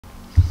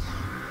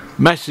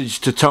Message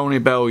to Tony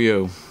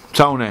Bellew.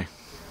 Tony,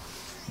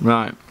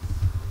 right.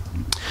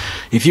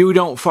 If you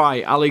don't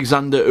fight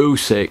Alexander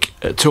Usyk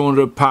at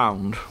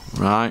 £200,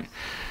 right,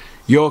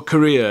 your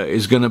career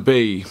is going to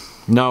be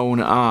known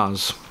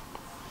as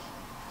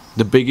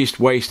the biggest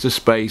waste of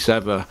space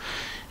ever.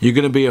 You're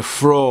going to be a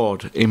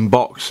fraud in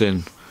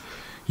boxing.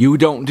 You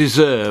don't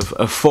deserve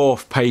a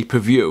 4th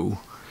pay-per-view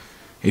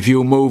if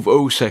you move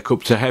Usyk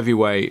up to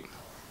heavyweight.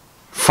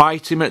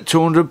 Fight him at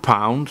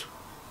 £200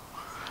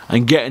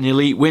 and get an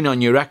elite win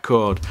on your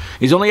record.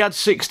 He's only had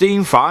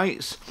 16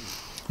 fights.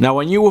 Now,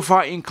 when you were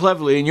fighting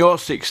Cleverly in your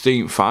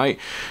 16th fight,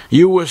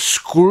 you were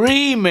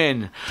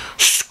screaming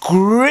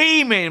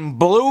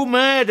blue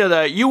murder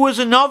there. You was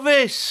a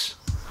novice.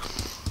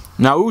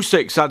 Now,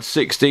 Usyk's had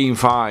 16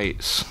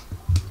 fights.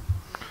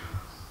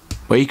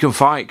 But he can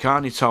fight,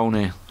 can't he,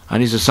 Tony?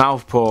 And he's a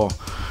southpaw.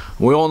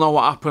 We all know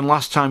what happened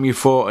last time you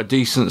fought a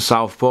decent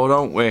southpaw,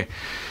 don't we?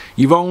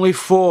 You've only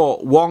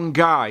fought one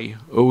guy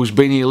who's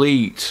been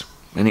elite,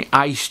 and he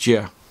iced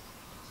you.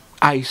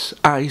 Ice,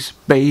 ice,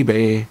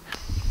 baby.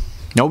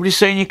 Nobody's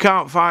saying you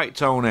can't fight,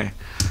 Tony.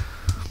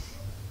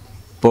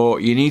 But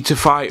you need to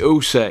fight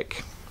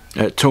Usyk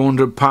at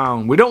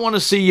 £200. We don't want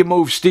to see you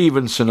move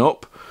Stevenson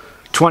up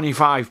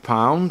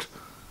 £25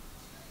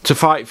 to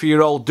fight for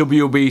your old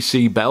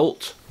WBC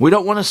belt. We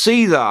don't want to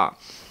see that.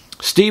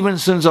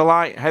 Stevenson's a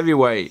light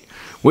heavyweight.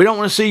 We don't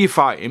want to see you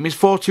fight him. He's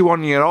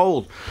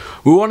 41-year-old.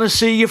 We want to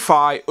see you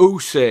fight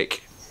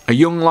Usyk, a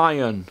young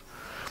lion.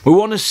 We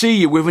want to see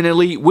you with an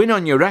elite win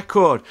on your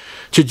record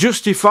to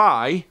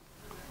justify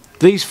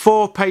these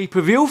 4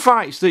 pay-per-view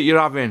fights that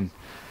you're having.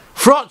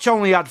 Froch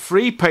only had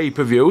 3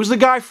 pay-per-views. The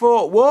guy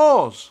fought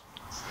wars.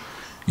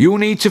 You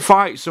need to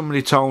fight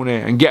somebody, Tony,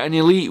 and get an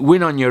elite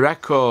win on your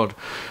record.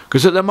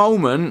 Because at the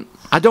moment,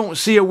 I don't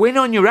see a win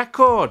on your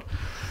record.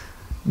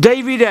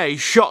 David A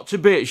shot to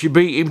bits. You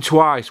beat him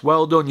twice.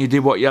 Well done. You did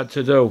what you had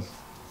to do.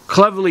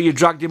 Cleverly, you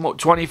dragged him up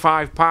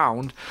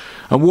 £25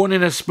 and won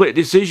in a split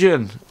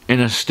decision in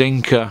a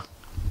stinker.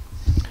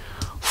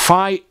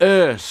 Fight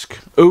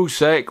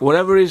Usyk,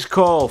 whatever he's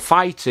called,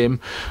 fight him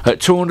at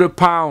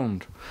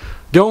 £200.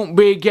 Don't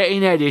be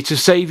getting Eddie to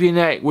save your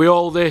neck with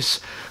all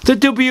this. The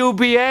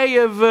WBA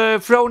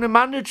have thrown a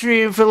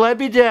mandatory in for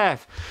Lebedev.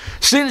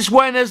 Since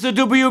when has the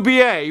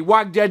WBA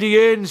wagged Eddie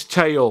Hearn's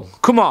tail?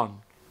 Come on.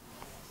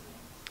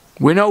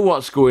 We know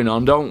what's going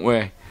on, don't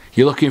we?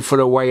 You're looking for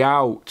a way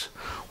out.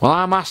 Well,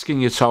 I'm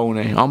asking you,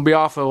 Tony, on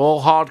behalf of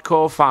all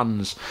hardcore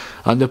fans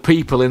and the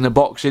people in the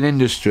boxing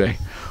industry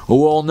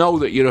who all know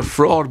that you're a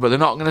fraud, but they're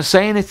not going to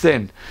say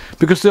anything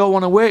because they all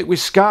want to work with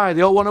Sky.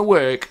 They all want to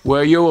work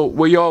where you're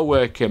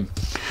working.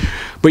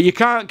 But you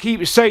can't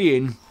keep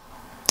saying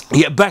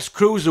you're best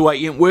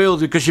cruiserweight in the world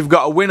because you've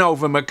got a win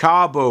over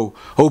Makabu,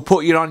 who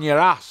put you on your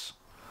ass.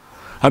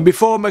 And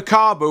before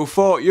Makabu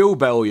fought you,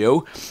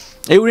 Bellew,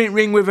 he was in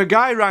ring with a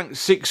guy ranked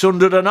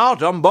 600 and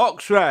odd on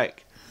BoxRec.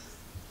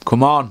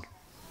 Come on.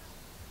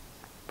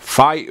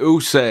 Fight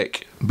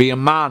Usyk. Be a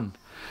man.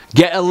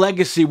 Get a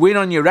legacy win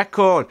on your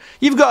record.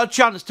 You've got a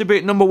chance to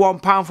beat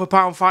 #1 pound for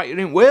pound fighter in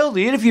the world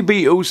here if you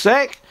beat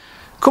Usyk.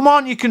 Come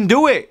on, you can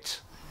do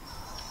it.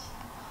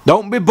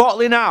 Don't be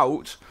bottling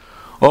out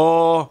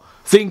or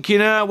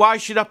thinking, why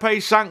should I pay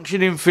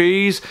sanctioning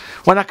fees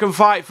when I can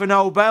fight for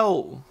no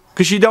belt?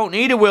 Because you don't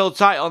need a world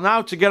title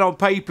now to get on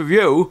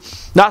pay-per-view.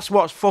 That's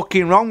what's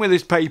fucking wrong with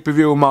this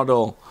pay-per-view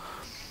model.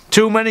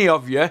 Too many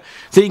of you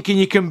thinking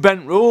you can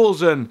bend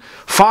rules and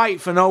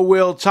fight for no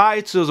world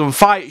titles and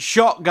fight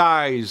shot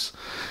guys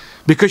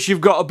because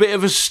you've got a bit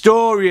of a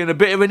story and a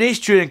bit of an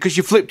history and because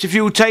you flipped a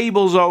few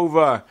tables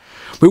over.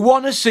 We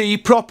want to see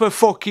proper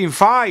fucking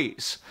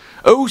fights.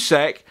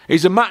 Usyk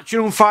is a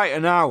matchroom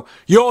fighter now.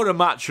 You're a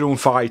matchroom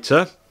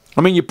fighter.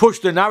 I mean, you push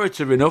the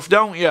narrative enough,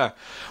 don't you?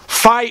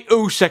 Fight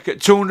Usyk at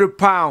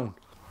 £200.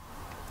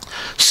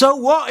 So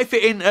what if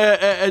it ain't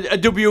a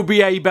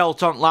WBA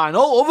belt online?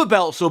 All other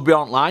belts will be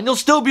online. They'll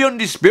still be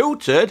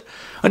undisputed.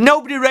 And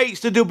nobody rates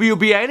the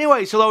WBA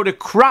anyway. It's a load of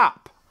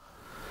crap.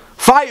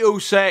 Fight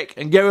Usyk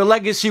and get a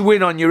legacy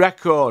win on your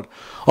record.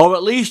 Or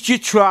at least you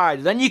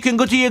tried. Then you can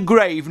go to your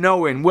grave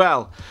knowing,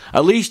 well,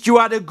 at least you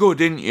had a good,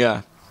 didn't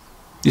you?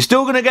 You're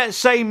still going to get the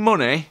same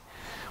money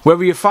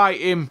whether you fight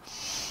him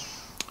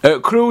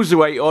at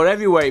cruiserweight or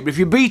heavyweight. But if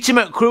you beat him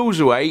at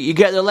cruiserweight, you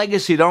get the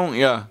legacy, don't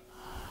you?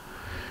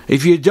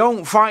 If you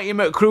don't fight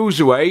him at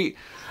cruiserweight,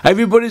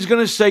 everybody's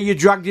going to say you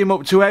dragged him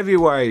up to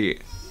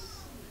heavyweight.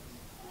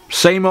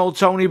 Same old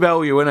Tony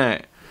Bellew,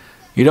 innit?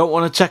 You don't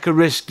want to take a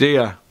risk, do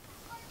you?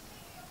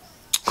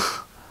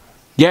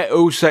 Get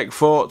Usyk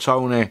fought,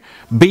 Tony.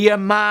 Be a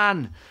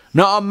man,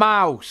 not a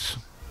mouse.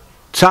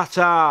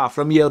 Ta-ta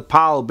from your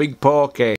pal, Big Porky.